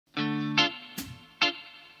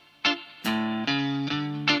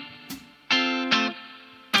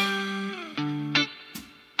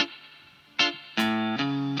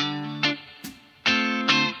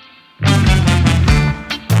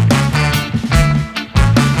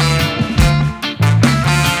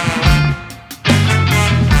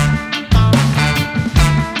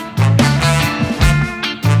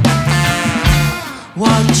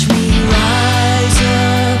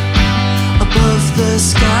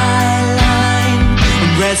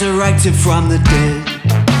resurrected from the dead.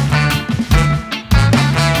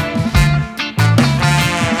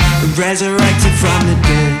 Resurrected from the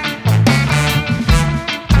dead.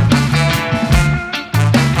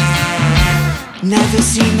 Never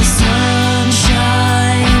seen the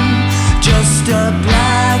sunshine, just a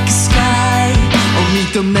black sky. Or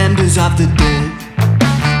meet the members of the dead.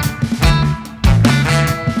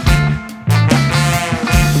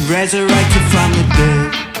 Resurrected from the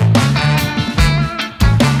dead.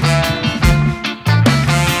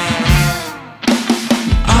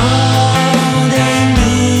 All they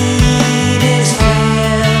need is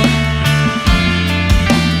fear.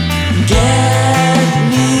 Get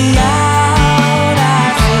me out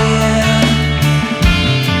of here.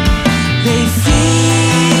 They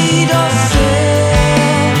feed us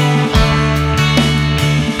fear.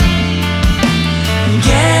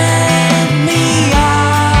 Get me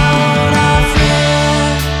out of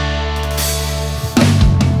here.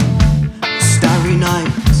 Starry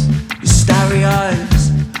nights, your starry eyes,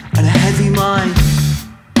 and a heavy mind.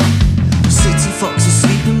 City fox is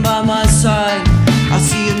sleeping by my side. I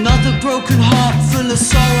see another broken heart full of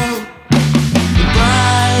sorrow. The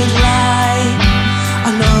bright light, I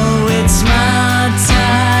know it's my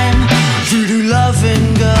time. Voodoo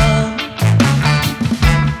loving girl.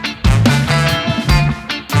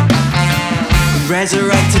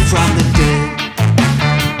 Resurrected from the dead.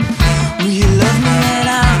 Will you love me when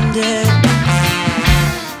I'm dead?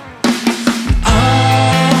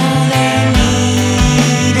 All they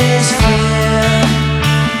need is fear.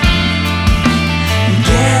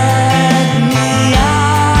 Get me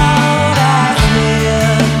out of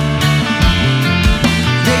here.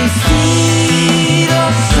 They feed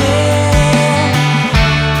us fear.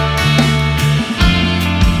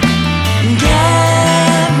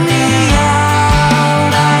 Get me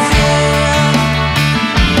out of here.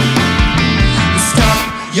 Stop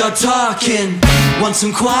your talking. Want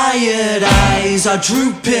some quiet eyes are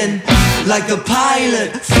drooping like the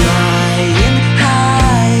pilot flying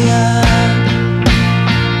higher.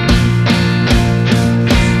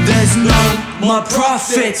 There's no more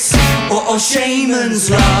prophets or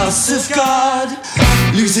shamans, loss of God,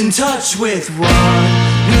 losing touch with what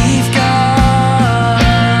we've got.